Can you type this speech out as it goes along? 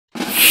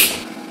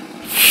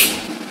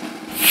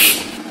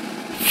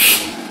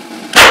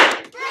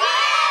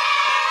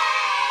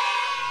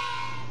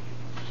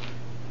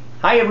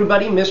Hi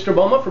everybody, Mr.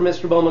 Boma from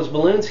Mr. Boma's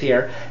Balloons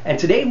here, and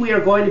today we are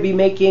going to be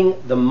making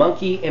the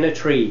monkey in a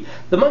tree.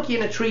 The monkey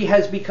in a tree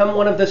has become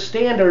one of the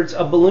standards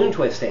of balloon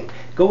twisting.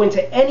 Go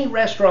into any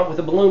restaurant with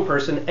a balloon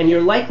person and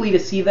you're likely to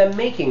see them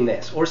making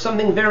this, or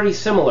something very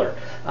similar.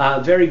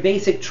 Very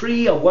basic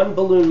tree, a one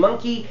balloon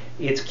monkey.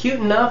 It's cute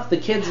enough, the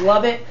kids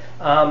love it.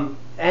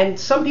 And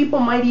some people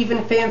might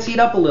even fancy it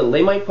up a little.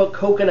 They might put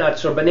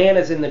coconuts or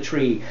bananas in the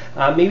tree.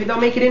 Maybe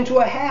they'll make it into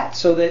a hat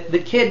so that the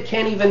kid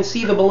can't even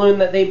see the balloon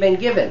that they've been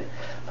given.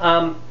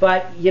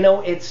 But, you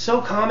know, it's so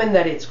common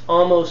that it's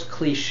almost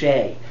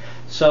cliche.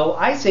 So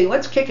I say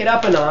let's kick it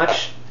up a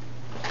notch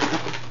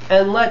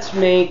and let's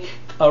make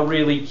a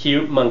really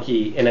cute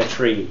monkey in a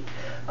tree.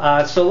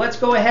 So let's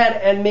go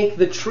ahead and make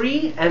the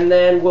tree, and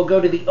then we'll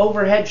go to the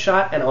overhead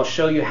shot and I'll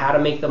show you how to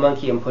make the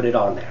monkey and put it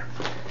on there.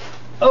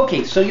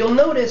 Okay, so you'll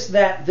notice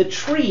that the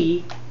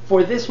tree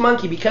for this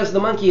monkey, because the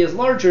monkey is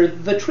larger,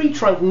 the tree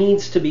trunk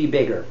needs to be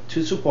bigger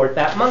to support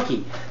that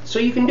monkey. So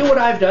you can do what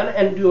I've done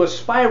and do a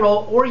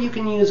spiral, or you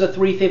can use a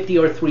 350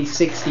 or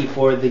 360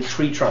 for the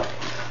tree trunk.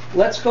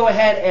 Let's go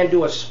ahead and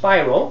do a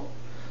spiral.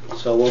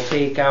 So we'll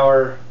take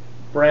our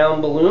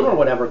brown balloon, or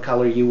whatever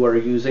color you were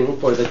using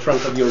for the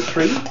trunk of your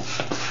tree.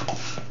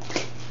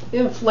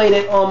 Inflate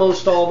it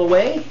almost all the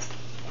way.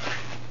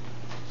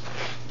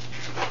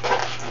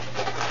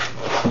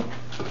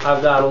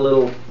 I've got a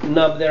little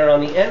nub there on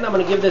the end. I'm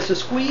going to give this a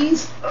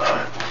squeeze.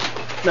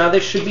 Now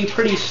this should be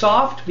pretty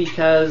soft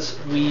because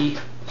we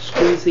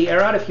squeeze the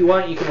air out. If you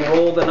want, you can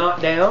roll the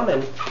knot down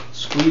and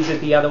squeeze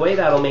it the other way.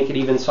 That'll make it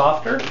even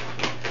softer.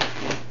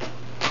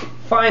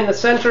 Find the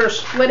center,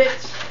 split it,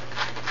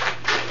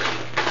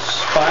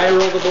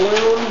 spiral the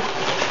balloon,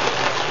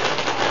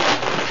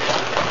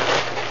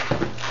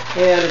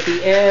 and at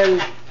the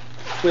end,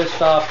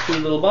 twist off two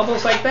little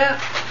bubbles like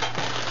that.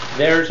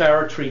 There's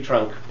our tree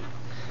trunk.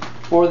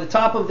 For the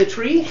top of the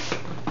tree,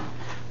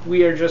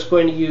 we are just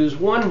going to use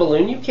one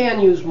balloon. You can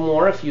use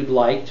more if you'd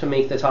like to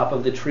make the top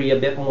of the tree a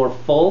bit more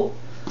full.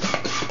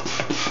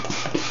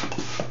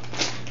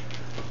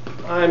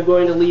 I'm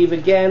going to leave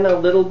again a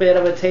little bit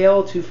of a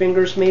tail, 2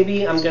 fingers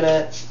maybe. I'm going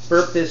to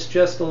burp this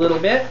just a little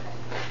bit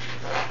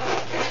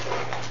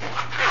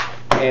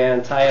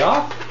and tie it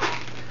off.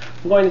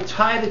 I'm going to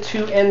tie the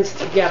two ends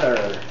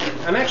together.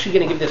 I'm actually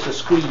going to give this a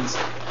squeeze.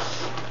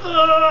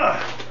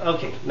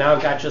 Okay, now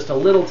I've got just a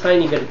little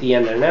tiny bit at the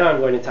end there. Now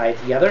I'm going to tie it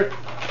together.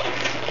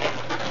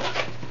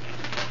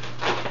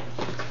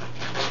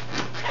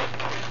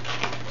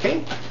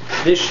 Okay,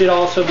 this should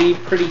also be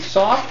pretty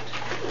soft.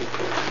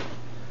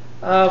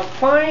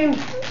 Find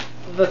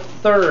the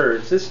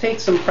thirds. This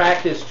takes some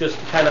practice just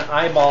to kind of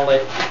eyeball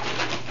it.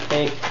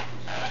 Okay,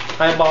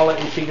 eyeball it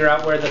and figure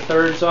out where the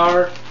thirds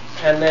are.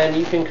 And then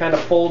you can kind of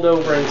fold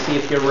over and see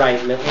if you're right.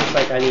 And it looks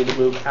like I need to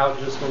move out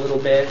just a little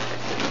bit.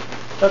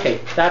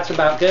 Okay, that's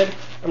about good.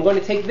 I'm going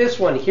to take this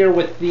one here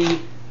with the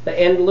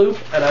end loop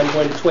and I'm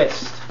going to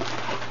twist.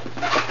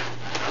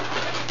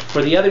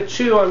 For the other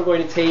two, I'm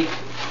going to take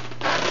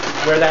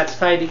where that's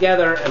tied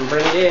together and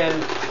bring it in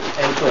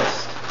and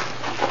twist.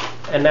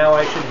 And now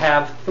I should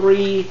have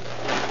 3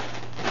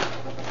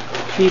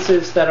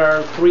 pieces that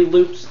are 3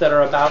 loops that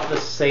are about the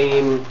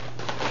same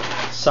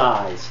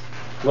size.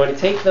 I'm going to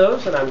take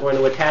those and I'm going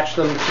to attach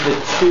them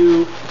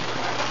to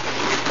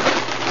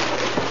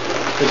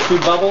the two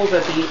bubbles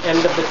at the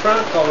end of the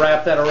trunk. I'll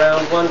wrap that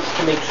around once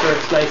to make sure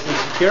it's nice and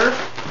secure.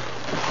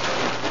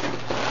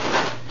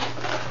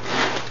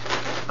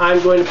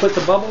 I'm going to put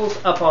the bubbles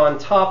up on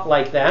top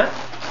like that.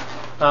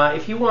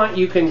 If you want,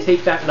 you can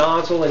take that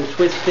nozzle and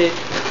twist it,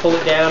 pull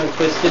it down and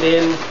twist it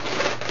in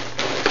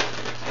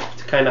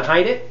to kind of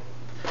hide it.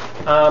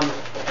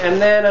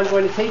 And then I'm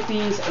going to take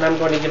these and I'm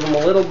going to give them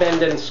a little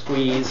bend and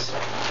squeeze,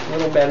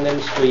 little bend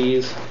and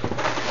squeeze,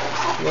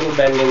 little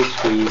bend and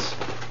squeeze.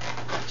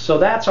 So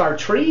that's our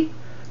tree.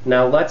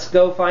 Now let's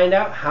go find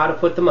out how to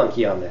put the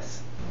monkey on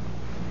this.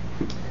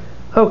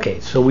 Okay,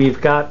 so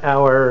we've got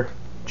our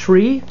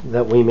tree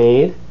that we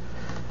made.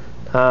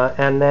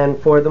 And then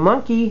for the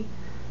monkey,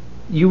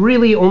 you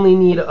really only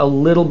need a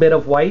little bit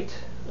of white.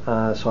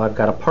 So I've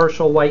got a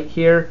partial white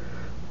here.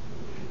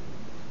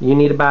 You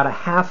need about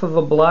 1/2 of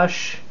a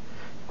blush,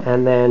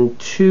 and then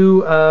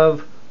 2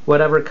 of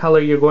whatever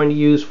color you're going to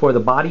use for the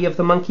body of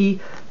the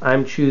monkey.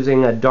 I'm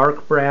choosing a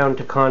dark brown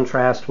to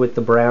contrast with the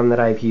brown that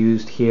I've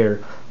used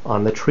here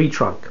on the tree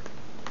trunk.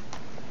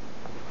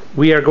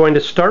 We are going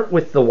to start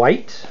with the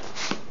white.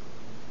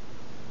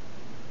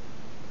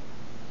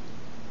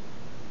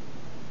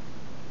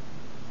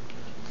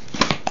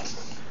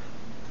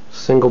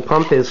 Single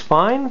pump is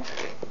fine.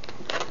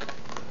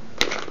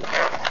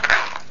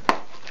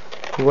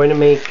 I'm going to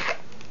make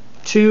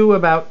 2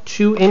 about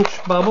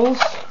 2-inch bubbles.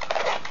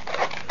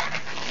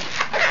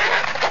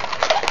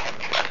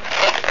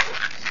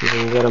 You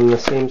can get them the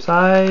same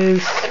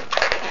size.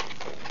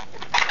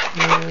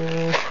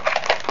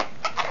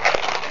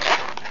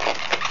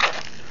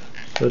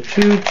 So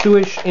 2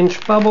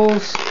 2-inch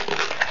bubbles.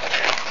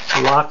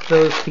 Lock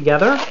those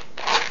together.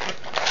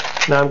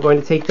 Now I'm going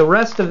to take the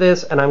rest of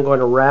this and I'm going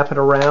to wrap it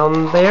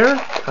around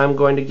there. I'm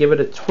going to give it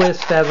a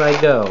twist as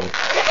I go.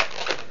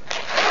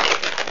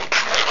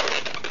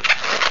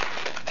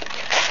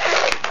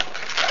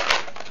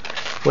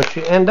 what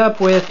you end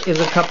up with is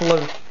a couple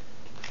of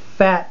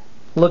fat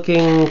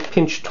looking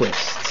pinch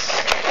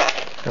twists.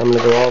 I'm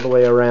going to go all the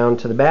way around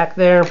to the back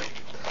there,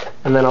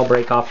 and then I'll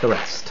break off the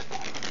rest.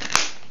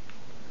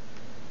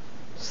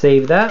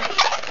 Save that,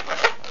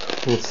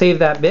 and save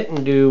that bit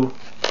and do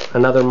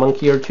another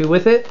monkey or two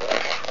with it.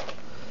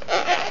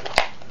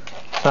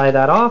 Tie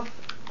that off.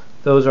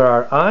 Those are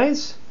our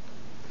eyes.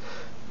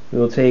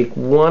 We'll take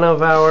one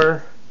of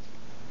our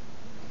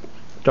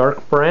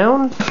dark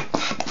brown,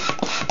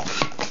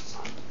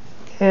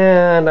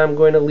 and I'm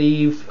going to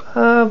leave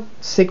a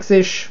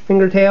 6-ish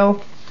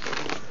fingertail.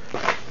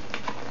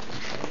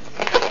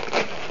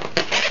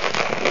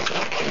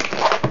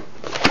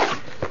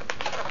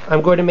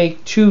 I'm going to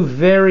make 2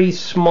 very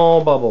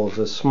small bubbles,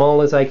 as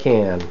small as I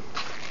can.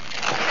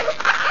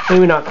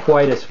 Maybe not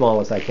quite as small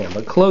as I can,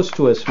 but close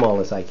to as small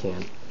as I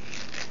can.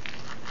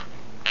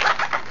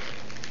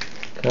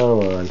 Come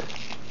on.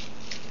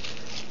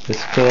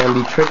 This can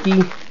be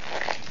tricky.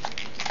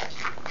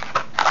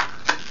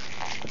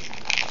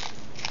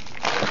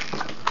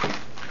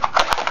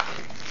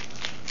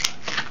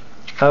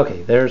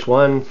 Okay, there's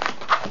one.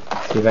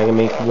 See if I can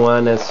make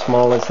one as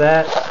small as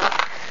that.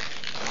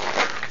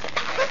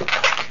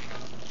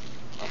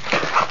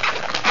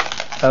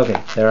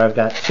 Okay, there I've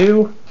got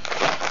 2.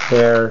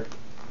 They're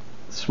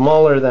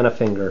smaller than a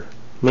finger.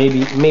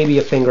 Maybe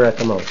a finger at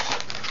the most.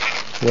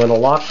 I'm going to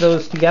lock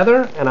those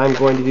together, and I'm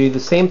going to do the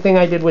same thing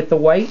I did with the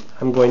white.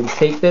 I'm going to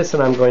take this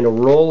and I'm going to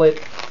roll it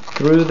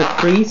through the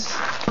crease,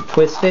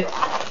 twist it,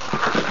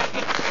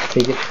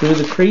 take it through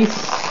the crease,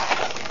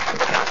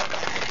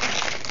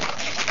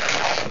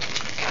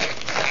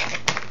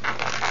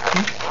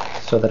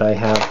 so that I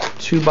have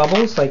 2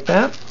 bubbles like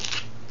that.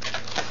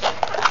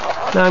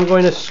 Now I'm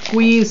going to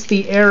squeeze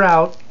the air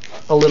out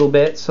a little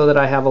bit so that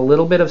I have a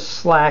little bit of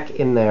slack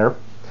in there,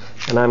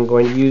 and I'm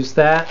going to use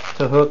that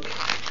to hook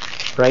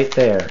right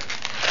there.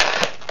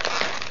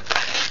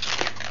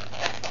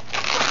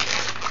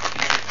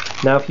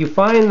 Now if you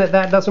find that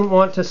that doesn't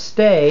want to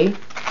stay,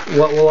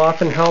 what will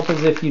often help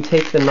is if you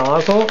take the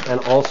nozzle and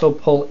also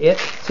pull it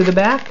to the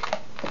back,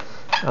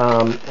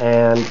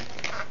 and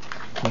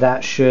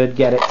that should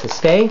get it to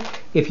stay.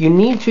 If you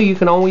need to, you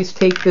can always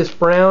take this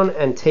brown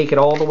and take it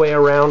all the way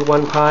around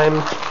one time,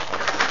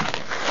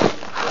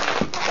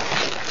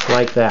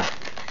 like that,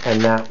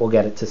 and that will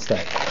get it to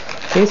stay.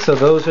 Okay, so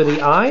those are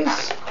the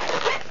eyes.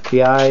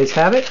 The eyes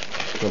have it.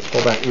 Let's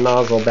pull that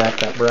nozzle back,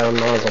 that brown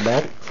nozzle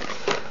back.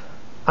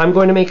 I'm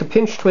going to make a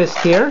pinch twist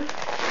here.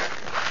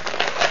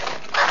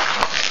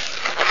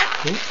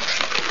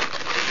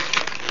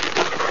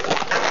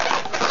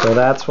 So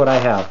that's what I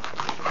have.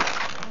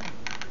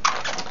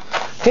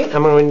 Okay,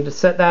 I'm going to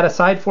set that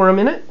aside for a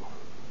minute.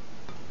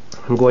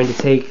 I'm going to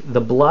take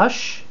the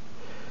blush.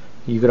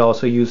 You could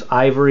also use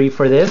ivory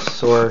for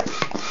this, or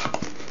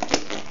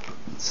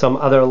some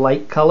other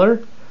light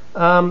color.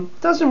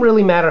 Doesn't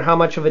really matter how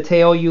much of a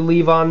tail you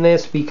leave on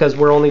this, because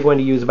we're only going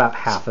to use about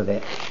half of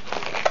it.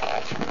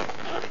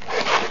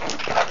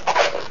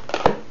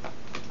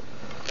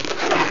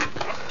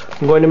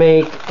 I'm going to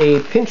make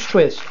a pinch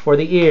twist for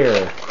the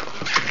ear.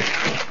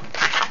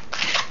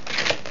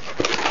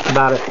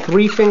 About a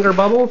 3-finger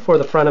bubble for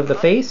the front of the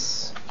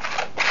face,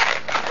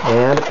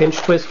 and a pinch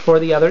twist for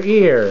the other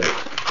ear.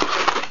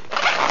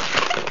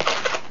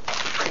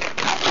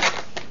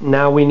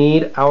 Now we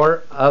need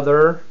our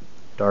other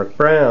dark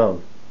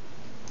brown.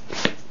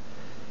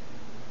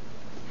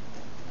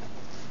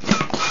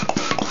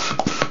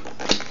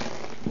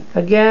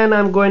 Again,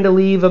 I'm going to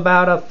leave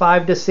about a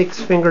 5 to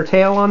 6 finger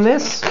tail on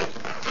this.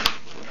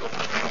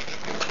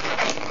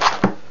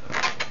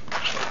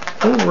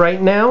 And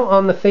right now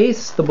on the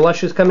face, the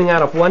blush is coming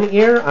out of one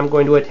ear. I'm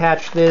going to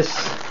attach this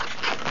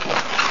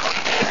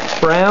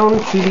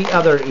brown to the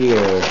other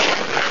ear.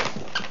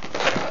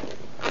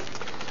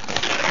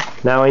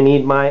 Now I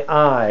need my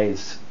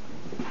eyes.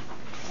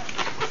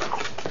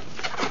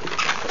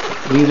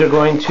 These are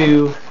going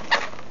to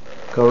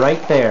go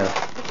right there.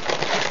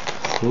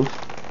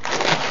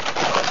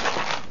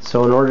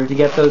 So in order to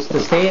get those to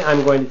stay,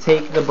 I'm going to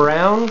take the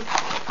brown,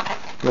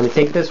 I'm going to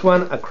take this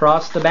one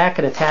across the back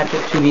and attach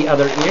it to the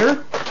other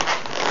ear.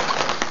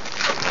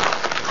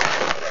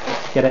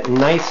 Get it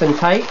nice and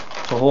tight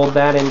to hold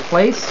that in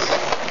place.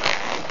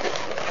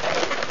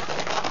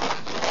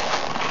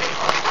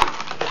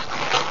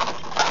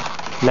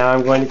 Now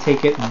I'm going to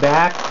take it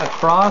back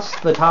across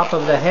the top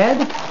of the head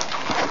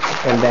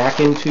and back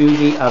into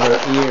the other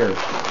ear.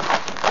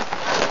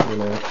 I'm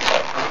going to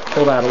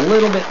pull that a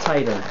little bit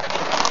tighter.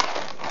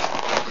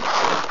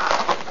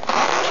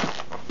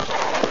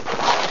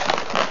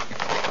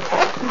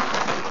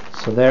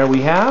 So there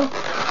we have.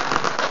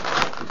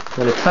 I'm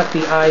going to tuck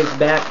the eyes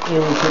back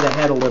into the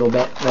head a little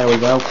bit. There we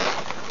go.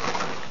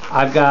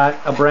 I've got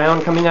a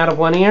brown coming out of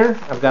one ear,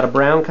 I've got a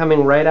brown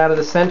coming right out of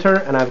the center,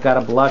 and I've got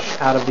a blush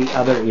out of the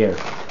other ear.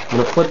 I'm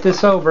going to flip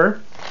this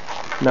over.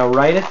 Now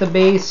right at the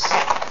base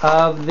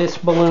of this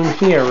balloon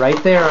here,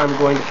 right there, I'm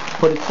going to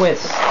put a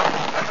twist.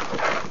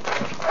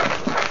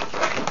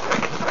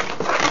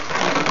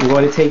 I'm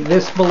going to take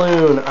this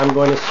balloon, I'm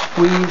going to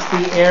squeeze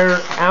the air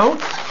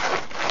out,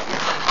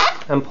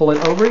 and pull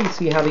it over. You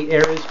see how the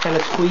air is kind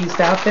of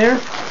squeezed out there?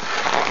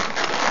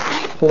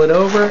 Pull it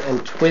over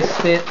and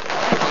twist it.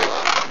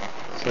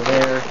 So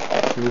there,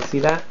 can you see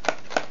that?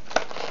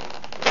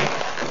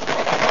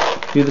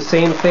 Do the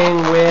same thing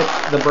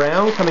with the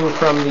brown coming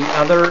from the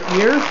other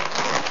ear.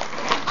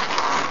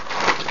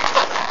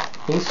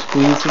 Okay,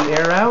 squeeze the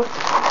air out.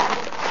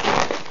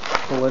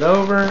 Pull it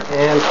over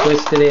and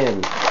twist it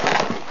in.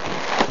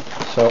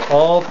 So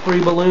all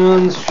three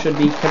balloons should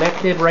be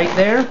connected right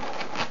there.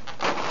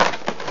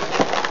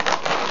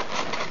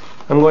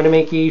 I'm going to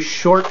make a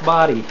short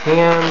body,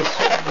 hands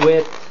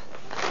with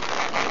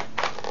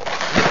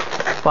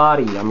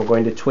body. I'm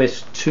going to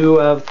twist two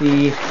of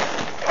the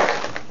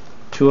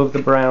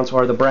browns,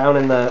 or the brown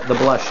and the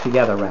blush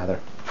together rather.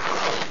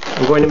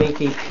 I'm going to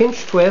make a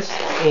pinch twist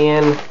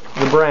in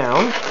the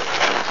brown.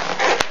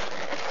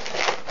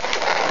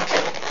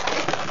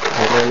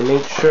 I'm going to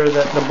make sure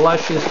that the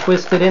blush is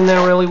twisted in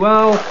there really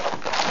well,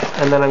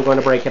 and then I'm going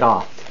to break it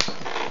off.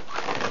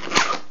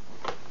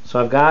 So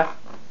I've got,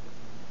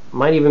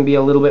 might even be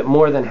a little bit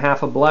more than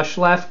half a blush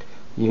left.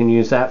 You can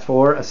use that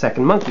for a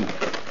second monkey.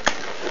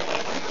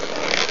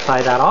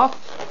 Tie that off.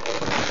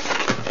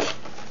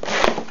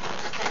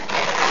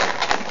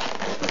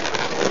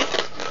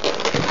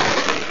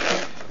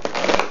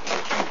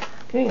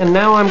 Okay, and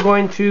now I'm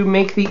going to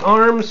make the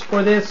arms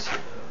for this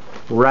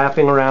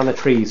wrapping around the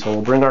tree. So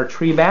we'll bring our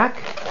tree back.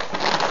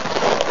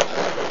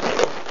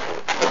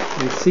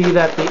 You see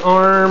that the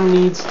arm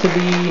needs to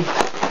be,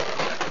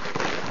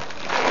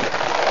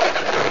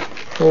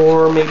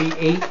 or maybe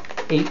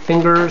eight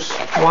fingers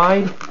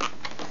wide.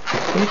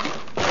 Okay.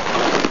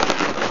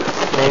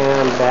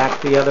 And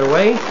back the other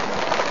way.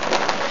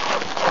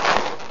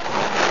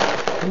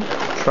 Okay.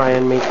 Try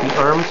and make the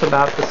arms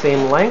about the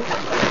same length.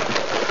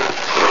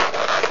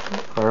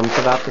 Arms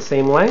about the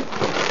same length.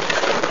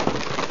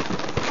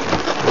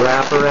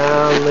 Wrap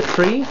around the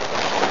tree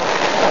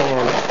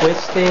and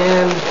twist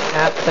in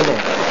at the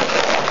neck.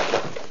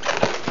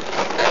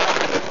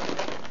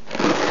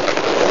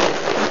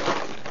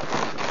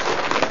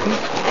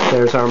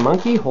 There's our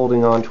monkey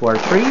holding on to our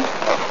tree.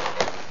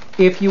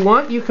 If you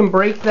want, you can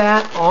break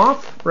that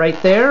off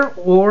right there,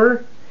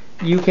 or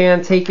you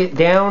can take it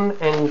down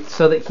and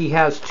so that he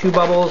has two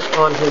bubbles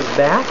on his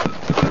back.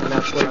 And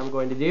that's what I'm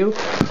going to do.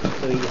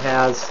 So he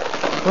has,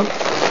 oops,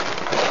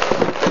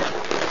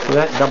 see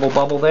that double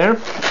bubble there?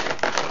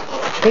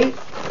 Okay,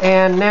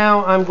 and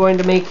now I'm going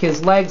to make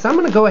his legs. I'm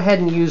going to go ahead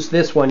and use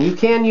this one. You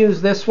can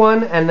use this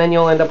one, and then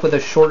you'll end up with a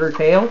shorter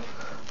tail.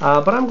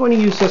 But I'm going to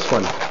use this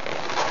one.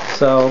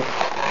 So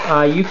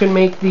you can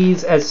make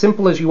these as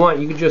simple as you want.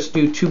 You can just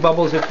do two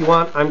bubbles if you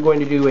want. I'm going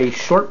to do a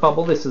short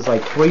bubble. This is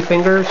like 3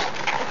 fingers.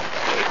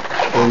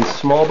 One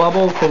small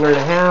bubble, finger and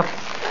a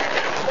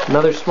half.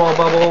 Another small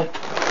bubble.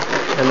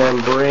 And then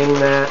bring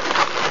that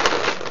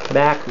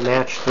back,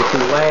 match the two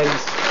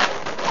legs,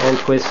 and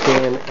twist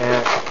in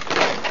at,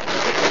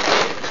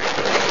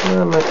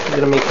 I'm actually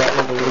going to make that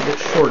one a little bit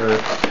shorter.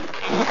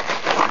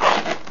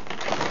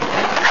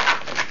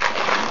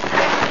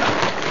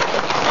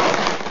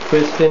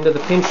 Twist into the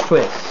pinch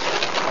twist.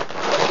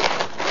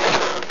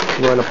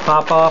 You want to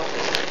pop off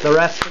the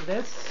rest of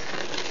this.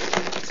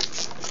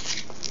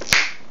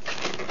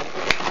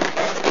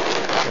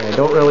 I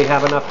don't really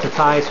have enough to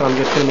tie, so I'm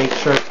just going to make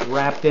sure it's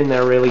wrapped in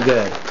there really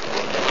good.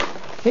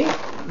 Okay,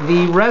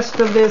 the rest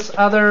of this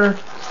other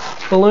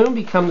balloon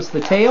becomes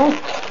the tail.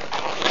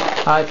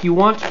 If you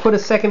want to put a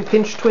second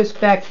pinch twist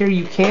back here,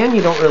 you can.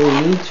 You don't really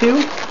need to.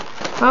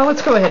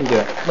 Let's go ahead and do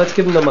it. Let's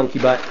give him the monkey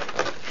butt.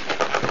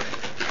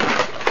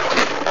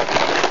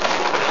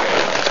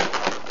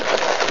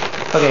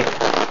 Okay,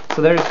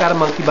 so there he's got a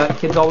monkey butt.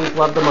 Kids always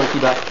love the monkey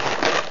butt.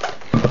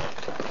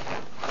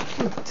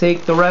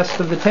 Take the rest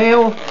of the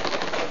tail,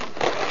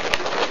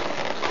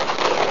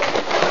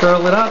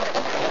 curl it up,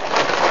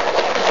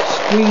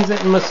 squeeze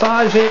it and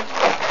massage it.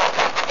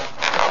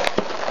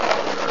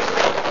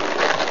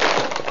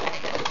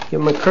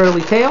 Give him a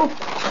curly tail.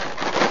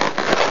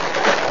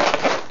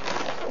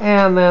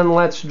 And then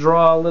let's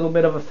draw a little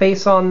bit of a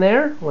face on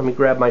there. Let me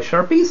grab my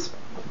Sharpies.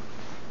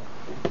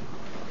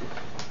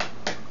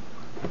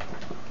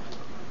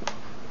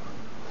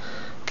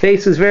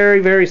 Face is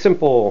very, very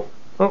simple.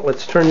 Oh,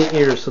 let's turn the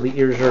ears so the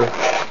ears are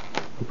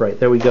bright.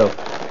 There we go.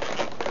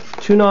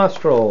 2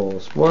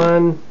 nostrils.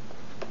 1,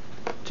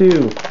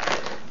 2.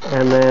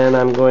 And then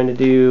I'm going to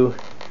do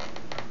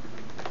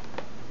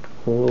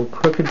a little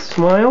crooked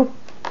smile.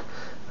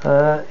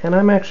 And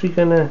I'm actually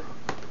going to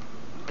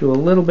do a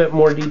little bit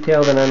more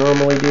detail than I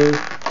normally do.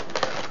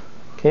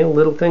 Okay, a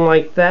little thing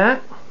like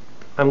that.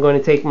 I'm going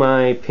to take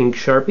my pink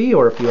Sharpie,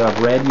 or if you have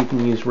red, you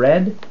can use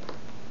red.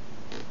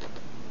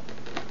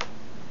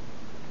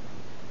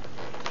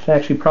 Should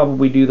actually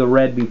probably do the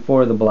red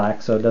before the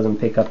black so it doesn't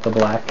pick up the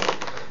black.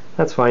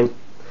 That's fine.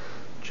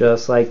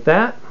 Just like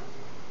that.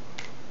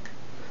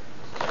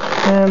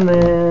 And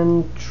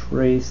then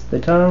trace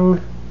the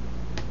tongue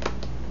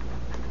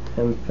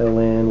and fill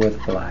in with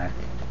black.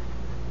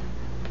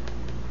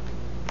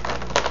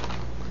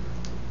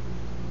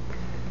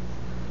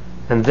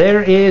 And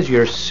there is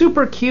your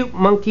super cute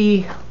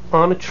monkey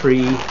on a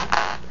tree.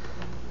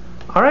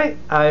 Alright,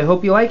 I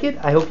hope you like it.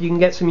 I hope you can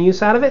get some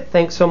use out of it.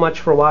 Thanks so much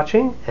for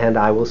watching, and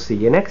I will see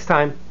you next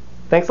time.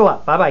 Thanks a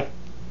lot. Bye-bye.